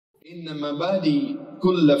إن مبادئ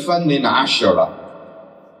كل فن عشرة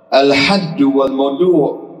الحد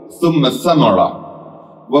والموضوع ثم الثمرة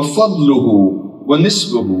وفضله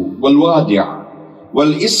ونسبه والوادع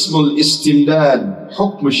والاسم الاستمداد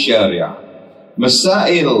حكم الشارع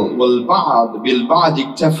مسائل والبعض بالبعض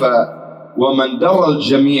اكتفى ومن درى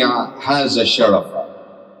الجميع هذا شرفا.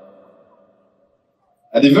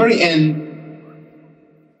 At the very end,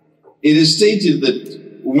 it is stated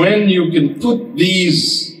that when you can put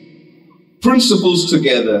these principles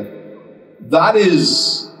together, that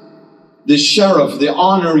is the sharaf, the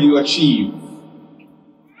honor you achieve.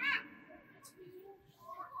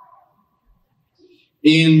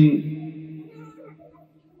 In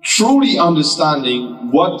truly understanding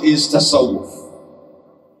what is Tasawwuf.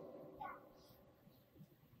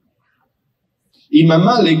 Imam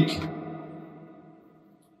Malik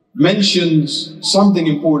mentions something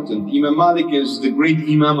important. Imam Malik is the great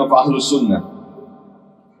Imam of Ahlul Sunnah,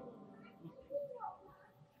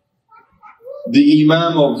 the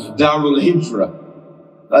Imam of Darul Hijrah.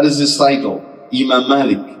 That is his title, Imam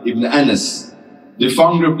Malik ibn Anas, the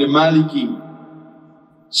founder of the Maliki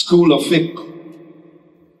school of fiqh,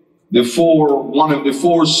 one of the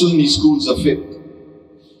four Sunni schools of fiqh.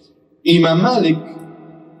 Imam Malik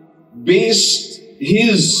based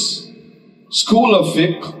his school of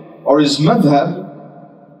fiqh or his madhab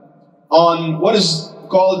on what is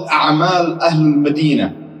called A'mal Ahlul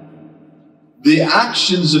Medina, the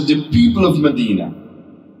actions of the people of Medina.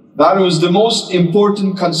 That was the most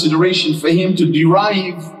important consideration for him to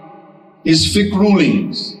derive his fiqh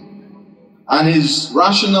rulings. And his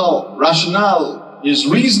rationale, his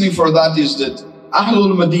reasoning for that is that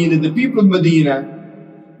Ahlul Medina, the people of Medina,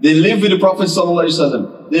 they lived with the Prophet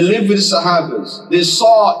ﷺ, they lived with the Sahabas, they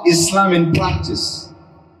saw Islam in practice.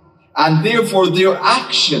 And therefore their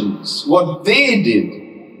actions, what they did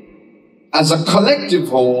as a collective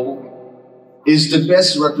whole, is the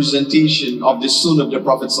best representation of the Sunnah of the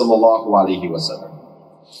Prophet ﷺ.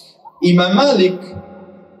 Imam Malik,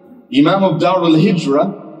 Imam of Darul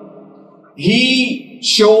Hijrah, he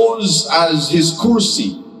chose as his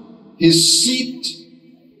kursi, his seat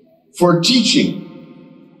for teaching,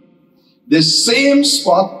 the same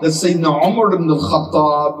spot that Sayyidina Umar ibn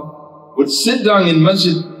al-Khattab would sit down in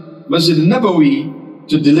Masjid al-Nabawi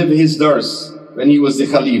to deliver his dars when he was the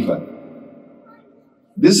Khalifa.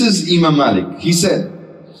 This is Imam Malik. He said,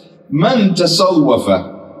 "Man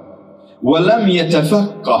tasawwafa wa lam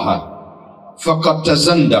yatafaqqaha faqad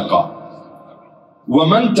tazandaqa.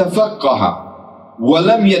 وَمَنْ تَفَقَّهَ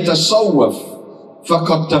وَلَمْ يَتَصَوَّفْ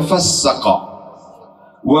فَقَدْ تَفَسَّقَ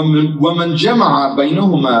وَمَنْ جَمَعَ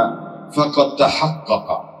بَيْنَهُمَا فَقَدْ تَحَقَّقَ."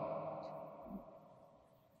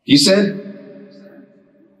 He said,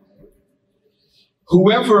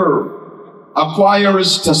 whoever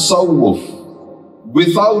acquires tasawwuf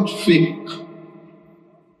without fiqh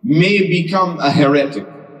may become a heretic,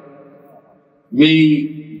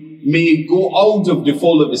 may go out of the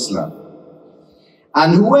fold of Islam.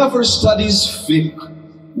 And whoever studies fiqh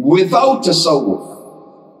without tasawwuf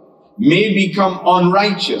may become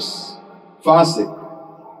unrighteous, fasiq.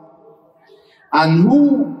 And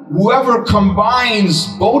whoever combines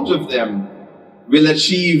both of them will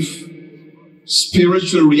achieve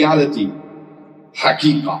spiritual reality,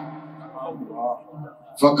 haqiqah.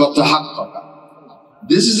 Faqad tahaqqaqa.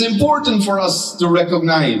 This is important for us to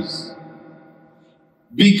recognize,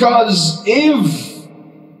 because if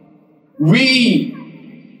we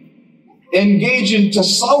engage in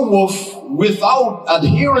tasawwuf without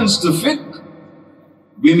adherence to fiqh,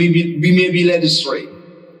 we may be led astray.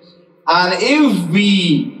 And if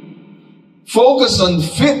we focus on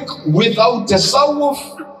fiqh without tasawwuf,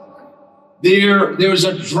 there's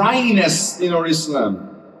a dryness in our Islam.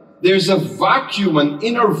 There's a vacuum, an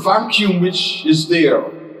inner vacuum which is there.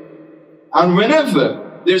 And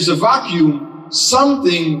whenever there's a vacuum,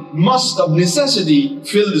 something must of necessity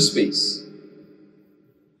fill the space.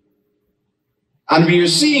 And we are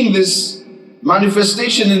seeing this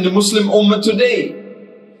manifestation in the Muslim Ummah today.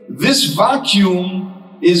 This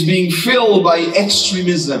vacuum is being filled by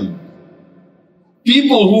extremism.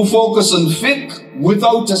 People who focus on fiqh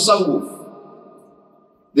without tasawwuf.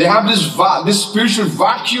 They have this spiritual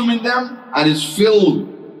vacuum in them, and it's filled,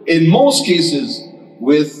 in most cases,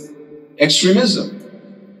 with extremism.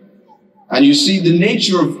 And you see the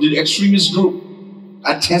nature of the extremist group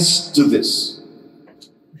attests to this.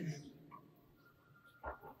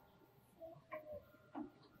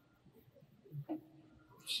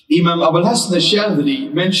 Imam Abul Hasan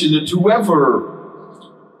al-Shadhili mentioned that whoever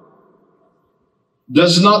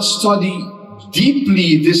does not study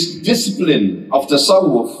deeply this discipline of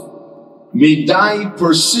tasawwuf may die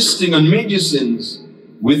persisting on major sins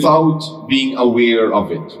without being aware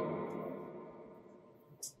of it.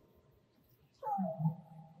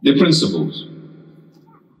 The principles.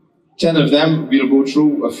 10 of them, we'll go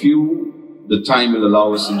through a few, the time will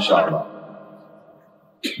allow us, inshallah.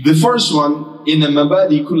 The first one, in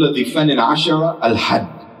mabadi kulla difan ashara al-had.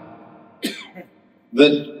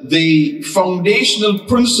 That the foundational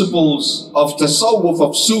principles of Tasawwuf,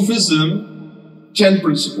 of Sufism, 10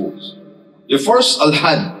 principles. The first,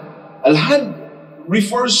 al-had. Al-had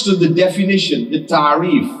refers to the definition, the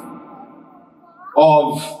ta'rif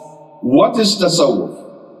of what is Tasawwuf.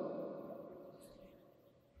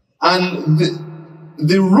 And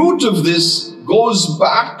the root of this goes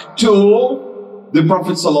back to the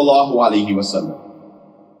Prophet sallallahu alaihi wasallam.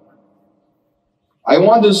 I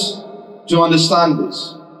want us to understand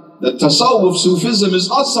this, that Tasawwuf, Sufism, is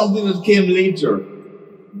not something that came later.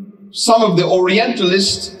 Some of the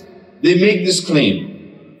Orientalists, they make this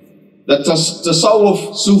claim that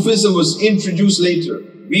Tasawwuf, Sufism was introduced later.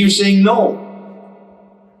 We are saying no.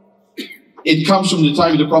 It comes from the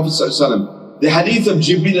time of the Prophet sallallahu alaihi wasallam. The hadith of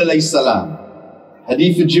Jibril alayhi salam.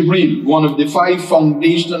 Hadith of Jibril, one of the 5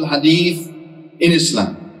 foundational hadith in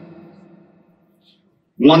Islam.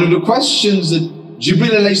 One of the questions that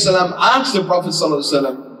Jibril alayhi salam asked the Prophet sallallahu alaihi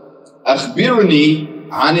wasallam, "Akhbirni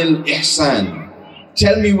anil ihsan."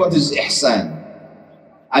 Tell me what is ihsan.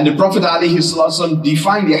 And the Prophet alayhi salam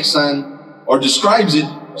defined ihsan, or describes it,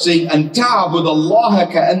 saying, "An ta'bud Allah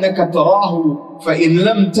ka'annaka tarahu, fa in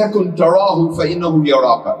lam takun tarahu, fa innahu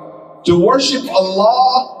yaraka." To worship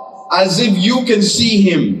Allah as if you can see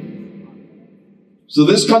Him. So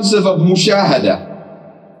this concept of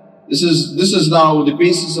mushahada, this is now the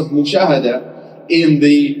basis of mushahada in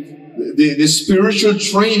the spiritual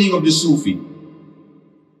training of the Sufi.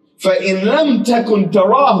 فَإِن لَمْ تَكُنْ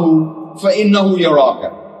تَرَاهُ فَإِنَّهُ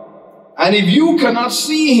يَرَاكَ. And if you cannot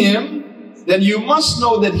see Him, then you must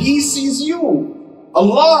know that He sees you.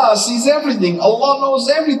 Allah sees everything. Allah knows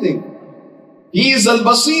everything. He is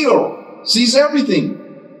Al-Basir, sees everything.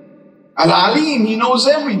 Al-Alim, He knows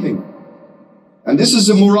everything. And this is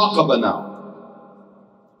the muraqabah now.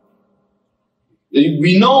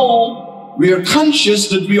 We know, we are conscious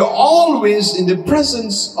that we are always in the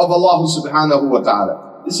presence of Allah subhanahu wa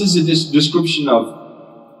ta'ala. This is a description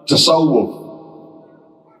of Tasawwuf.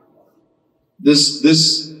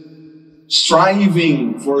 This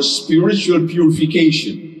striving for spiritual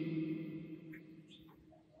purification.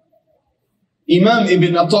 Imam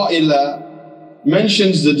Ibn Ata'illah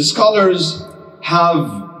mentions that the scholars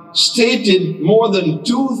have stated more than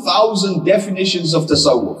 2,000 definitions of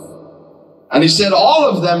Tasawwuf. And he said all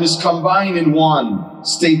of them is combined in one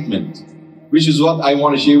statement, which is what I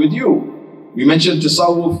want to share with you. We mentioned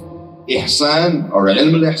Tasawwuf, Ihsan, or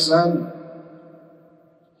Ilm al-Ihsan.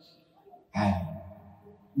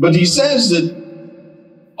 But he says that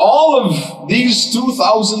all of these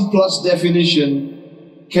 2,000 plus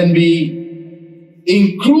definition can be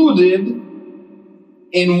included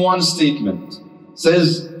in one statement. It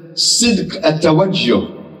says, Sidq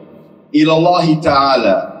at-tawajjuh ila Allah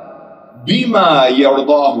ta'ala bima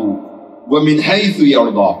yardahu wa min haythu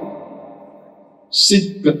yardahu.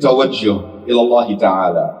 Sidq at-tawajjuh ila Allah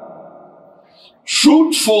ta'ala.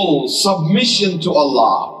 Truthful submission to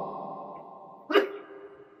Allah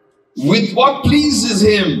with what pleases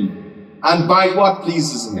Him and by what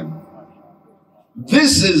pleases Him.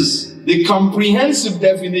 This is the comprehensive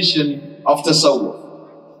definition of Tasawwuf.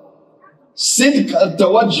 Sidq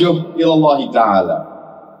al-tawajjuh ila Allah ta'ala.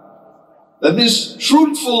 That is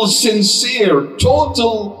truthful, sincere,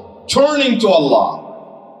 total turning to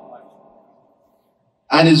Allah.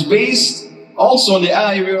 And is based also on the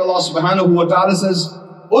ayah where Allah subhanahu wa ta'ala says,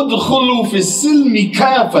 "Udkhulu fi silmi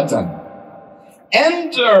kafatan."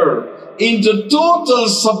 Enter into total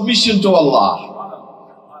submission to Allah.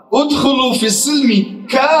 Udkhulu fi silmi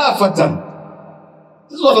kafatan.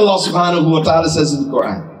 This is what Allah subhanahu wa ta'ala says in the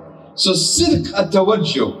Qur'an. So sidq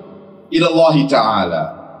at-tawajjuh ila Allah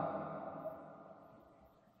ta'ala.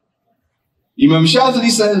 Imam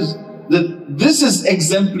Shafi'i says that this is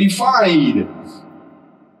exemplified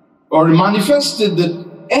or manifested, that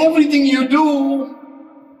everything you do,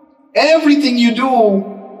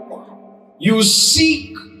 you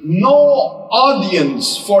seek no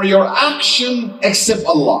audience for your action except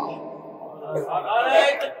Allah.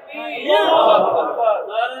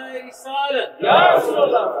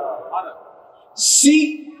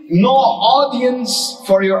 Seek no audience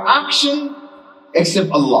for your action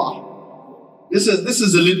except Allah. This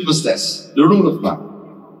is a litmus test, the rule of thumb.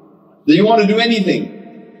 Do you want to do anything?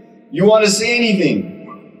 You want to say anything?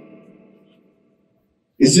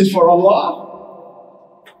 Is it for Allah?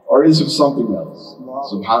 Or is it something else?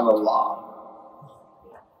 Subhanallah.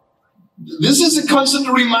 This is a constant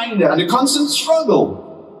reminder and a constant struggle.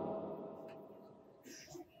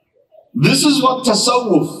 This is what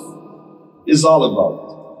Tasawwuf is all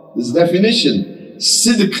about. This definition,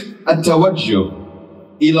 Sidq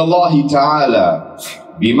at-tawajjuh ila Allah ta'ala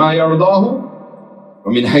bima yardahu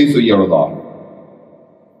wa min haythu yardahu.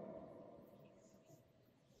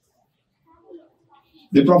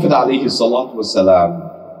 The Prophet alayhi salatu wasalam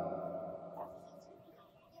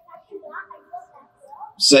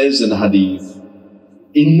says in hadith,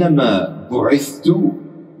 إِنَّمَا بُعِثْتُ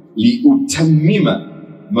لِأُتَمِّمَ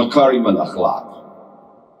مَكَارِمَ الْأَخْلَاقِ.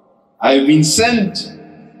 I have been sent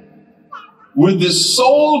with the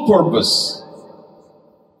sole purpose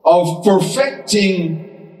of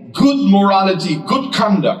perfecting good morality, good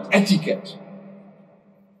conduct, etiquette.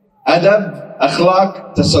 Adab,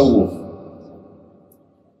 akhlaq, tasawwuf.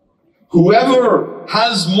 Whoever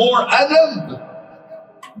has more adab,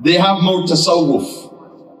 they have more tasawwuf.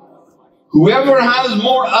 Whoever has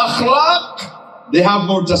more akhlaq, they have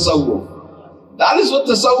more tasawwuf. That is what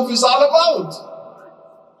tasawwuf is all about.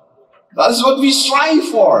 That is what we strive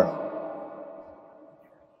for.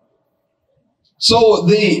 So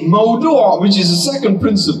the mawdu', which is the second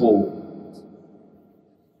principle,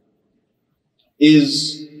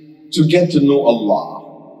 is to get to know Allah.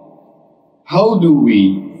 How do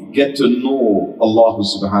we get to know Allah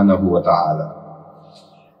subhanahu wa ta'ala?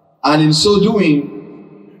 And in so doing,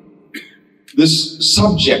 this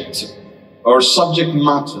subject or subject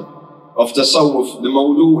matter of tasawwuf, the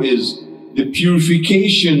mawdu' is the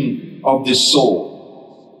purification of the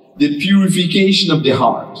soul, the purification of the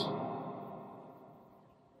heart.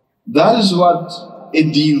 That is what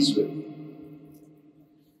it deals with.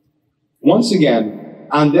 Once again,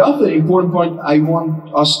 and the other important point I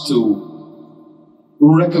want us to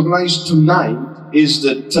recognize tonight is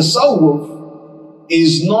that tasawwuf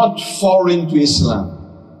is not foreign to Islam.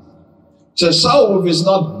 Tasawwuf is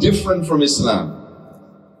not different from Islam.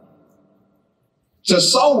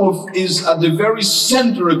 Tasawwuf is at the very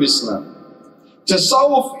center of Islam.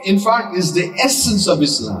 Tasawwuf, in fact, is the essence of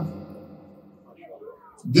Islam.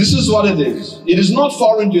 This is what it is. It is not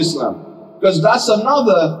foreign to Islam, because that's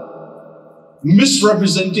another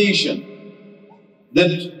misrepresentation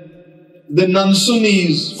that the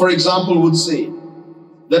non-Sunnis, for example, would say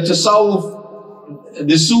that Tasawwuf,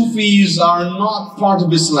 the Sufis are not part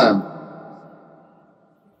of Islam.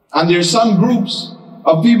 And there are some groups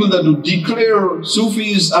of people that would declare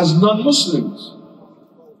Sufis as non-Muslims.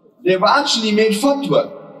 They've actually made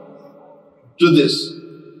fatwa to this.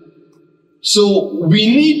 So we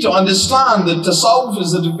need to understand that Tasawwuf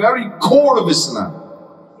is at the very core of Islam.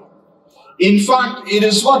 In fact, it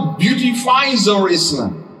is what beautifies our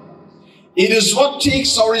Islam. It is what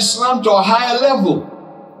takes our Islam to a higher level.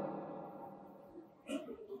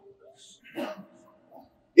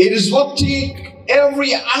 It is what takes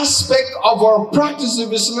every aspect of our practice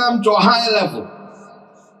of Islam to a higher level.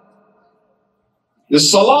 The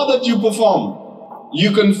salah that you perform,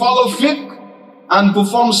 you can follow fiqh and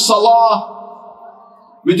perform salah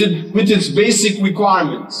with its basic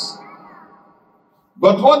requirements.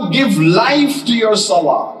 But what gives life to your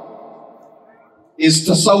salah is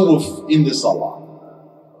tasawwuf in the salah.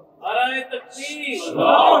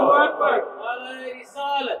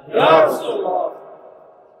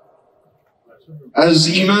 As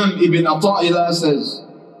Imam Ibn Ata'illah says,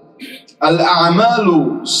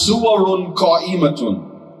 Al-a'malu suwarun qa'imatun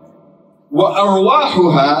wa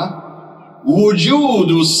arwahuha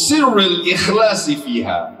wujudu sirr al-ikhlasi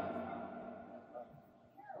fiha.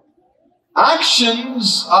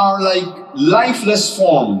 Actions are like lifeless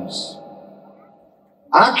forms.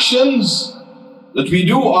 Actions that we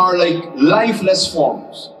do are like lifeless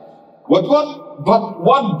forms. But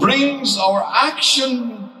what brings our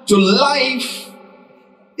action to life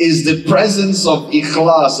is the presence of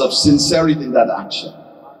ikhlas, of sincerity in that action.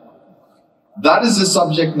 That is the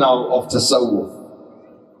subject now of tasawwuf.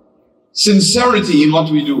 Sincerity in what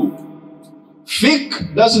we do.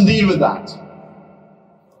 Fiqh doesn't deal with that.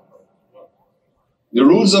 The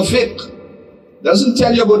rules of fiqh doesn't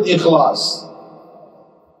tell you about ikhlas.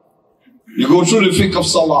 You go through the fiqh of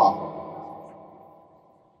salah.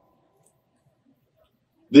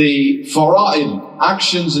 The fara'id,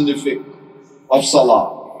 actions in the fiqh of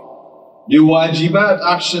salah. The wajibat,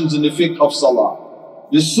 actions in the fiqh of salah.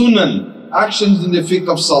 The sunan, actions in the fiqh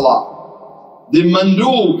of salah. The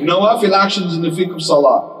mandub, nawafil, actions in the fiqh of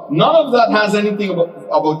salah. None of that has anything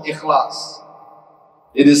about ikhlas.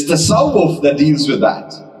 It is tasawwuf that deals with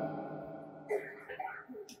that.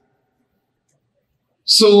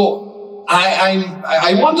 So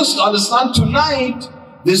I want us to understand tonight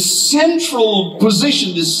the central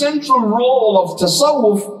position, the central role of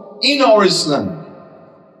tasawwuf in our Islam.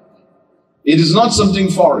 It is not something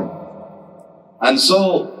foreign. And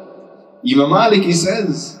so, Imam Malik, he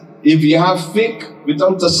says, if you have fiqh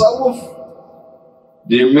without tasawwuf,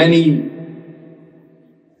 there are many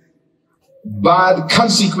bad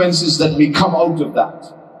consequences that may come out of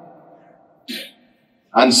that.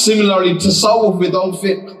 And similarly, tasawwuf without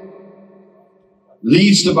fiqh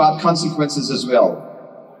leads to bad consequences as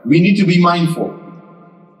well. We need to be mindful.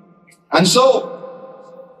 And so,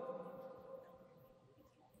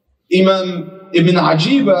 Imam Ibn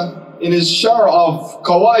Ajiba, in his Sharh of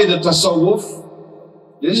Qawaid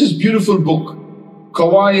al-Tasawwuf, this is a beautiful book,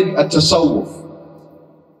 Qawaid al-Tasawwuf.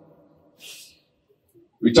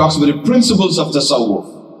 He talks about the principles of Tasawwuf.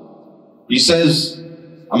 He says,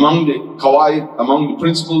 among the Qawaid, among the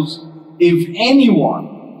principles, if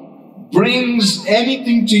anyone brings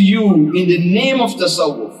anything to you in the name of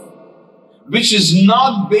Tasawwuf, which is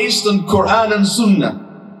not based on Qur'an and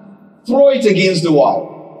Sunnah, throw it against the wall.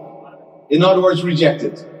 In other words, reject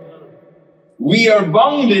it. We are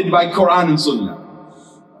bounded by Qur'an and Sunnah.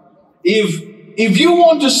 If you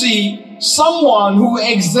want to see someone who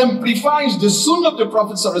exemplifies the Sunnah of the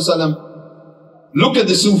Prophet ﷺ, look at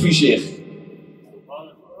the Sufi Shaykh.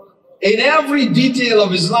 In every detail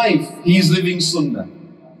of his life, he is living Sunnah.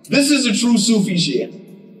 This is a true Sufi Shaykh.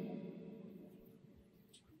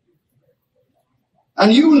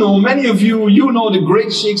 And you know, many of you, you know the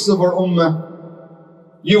great Shaykhs of our Ummah.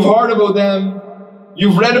 You've heard about them,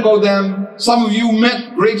 you've read about them, some of you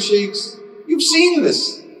met great Shaykhs, you've seen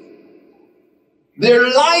this. Their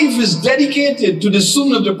life is dedicated to the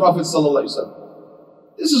Sunnah of the Prophet ﷺ.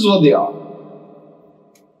 This is what they are.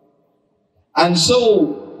 And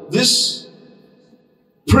so, this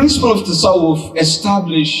principle of Tasawwuf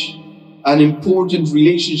establish an important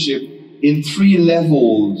relationship in 3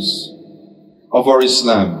 levels of our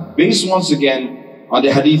Islam, based once again on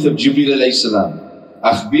the hadith of Jibreel alayhi salam.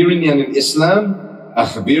 أخبرني عن الإسلام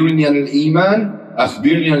أخبرني عن الإيمان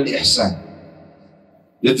أخبرني عن الإحسان.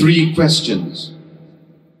 The 3 questions,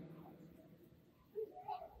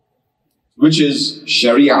 which is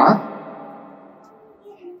Sharia.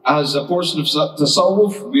 As a portion of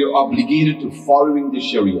Tasawwuf, we are obligated to following the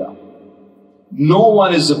Sharia. No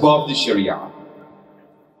one is above the Sharia.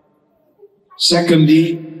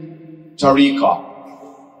 Secondly, Tariqah.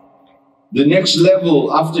 The next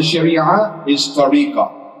level after Sharia is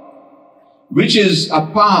Tariqah, which is a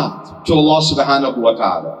path to Allah subhanahu wa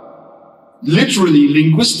ta'ala. Literally,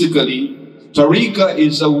 linguistically, Tariqah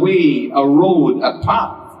is a way, a road, a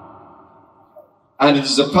path. And it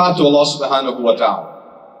is a path to Allah subhanahu wa ta'ala.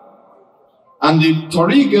 And the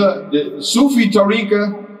Tariqah, the Sufi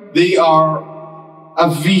Tariqah, they are a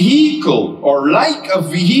vehicle, or like a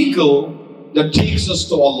vehicle that takes us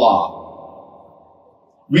to Allah.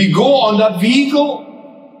 We go on that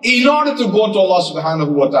vehicle in order to go to Allah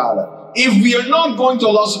subhanahu wa ta'ala. If we are not going to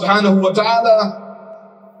Allah subhanahu wa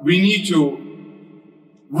ta'ala, we need to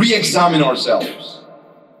re-examine ourselves.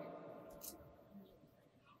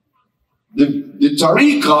 The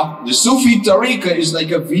tariqah, the Sufi tariqah, is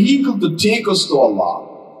like a vehicle to take us to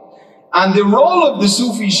Allah. And the role of the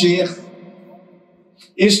Sufi Shaykh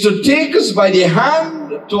is to take us by the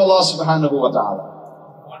hand to Allah subhanahu wa ta'ala.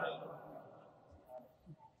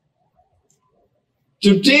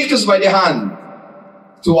 To take us by the hand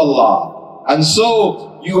to Allah. And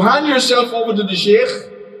so you hand yourself over to the Shaykh,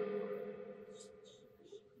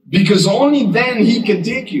 because only then he can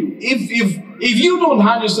take you. If you don't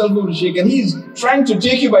hand yourself over to the Shaykh and he's trying to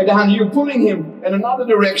take you by the hand, you're pulling him in another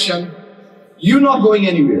direction, you're not going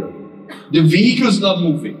anywhere. The vehicle is not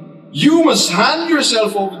moving. You must hand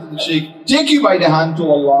yourself over to the Shaykh, take you by the hand to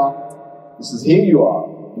Allah. He says, here you are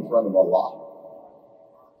in front of Allah.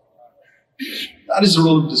 That is the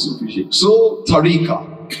role of the Sufi Shaykh. So, Tariqah.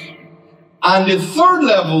 And the 3rd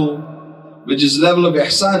level, which is level of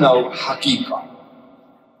Ihsan or Haqiqah.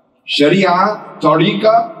 Sharia,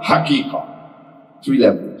 Tariqah, Haqiqah. 3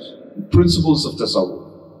 levels. Principles of Tasawwuf.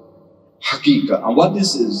 Haqiqah. And what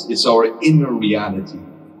this is, it's our inner reality.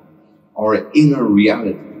 Our inner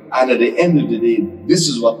reality. And at the end of the day, this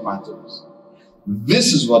is what matters.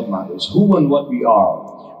 This is what matters. Who and what we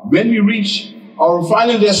are. When we reach our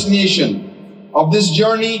final destination of this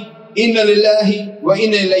journey, Inna lillahi wa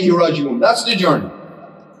inna ilayhi raji'un. That's the journey.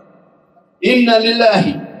 Inna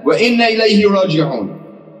lillahi wa inna ilayhi raji'un.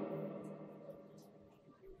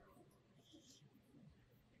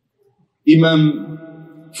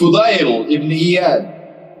 Imam Fudail ibn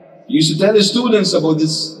Iyad used to tell his students about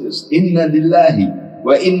this. Inna lillahi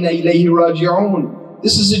wa inna ilayhi raji'un.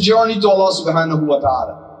 This is a journey to Allah subhanahu wa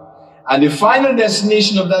ta'ala. And the final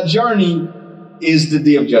destination of that journey is the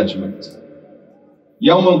Day of Judgment.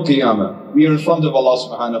 Yawm al-Qiyamah, we are in front of Allah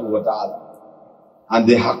subhanahu wa ta'ala. And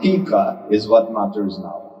the haqiqah is what matters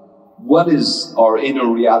now. What is our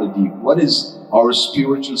inner reality? What is our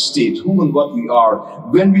spiritual state? Who and what we are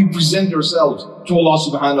when we present ourselves to Allah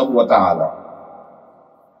subhanahu wa ta'ala.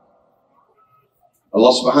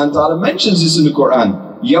 Allah subhanahu wa ta'ala mentions this in the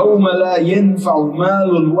Qur'an. يَوْمَ لَا يَنْفَعُ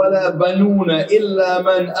مَالٌ وَلَا بَنُونَ إِلَّا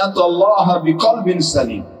مَنْ أَتَى اللَّهَ بِقَلْبٍ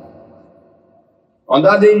سَلِيمٍ. On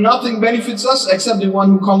that day nothing benefits us except the one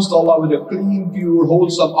who comes to Allah with a clean, pure,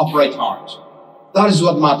 wholesome, upright heart. That is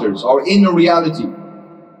what matters, our inner reality.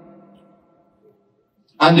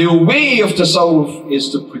 And the way of Tasawwuf is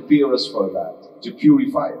to prepare us for that, to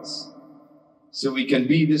purify us, so we can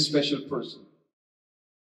be this special person.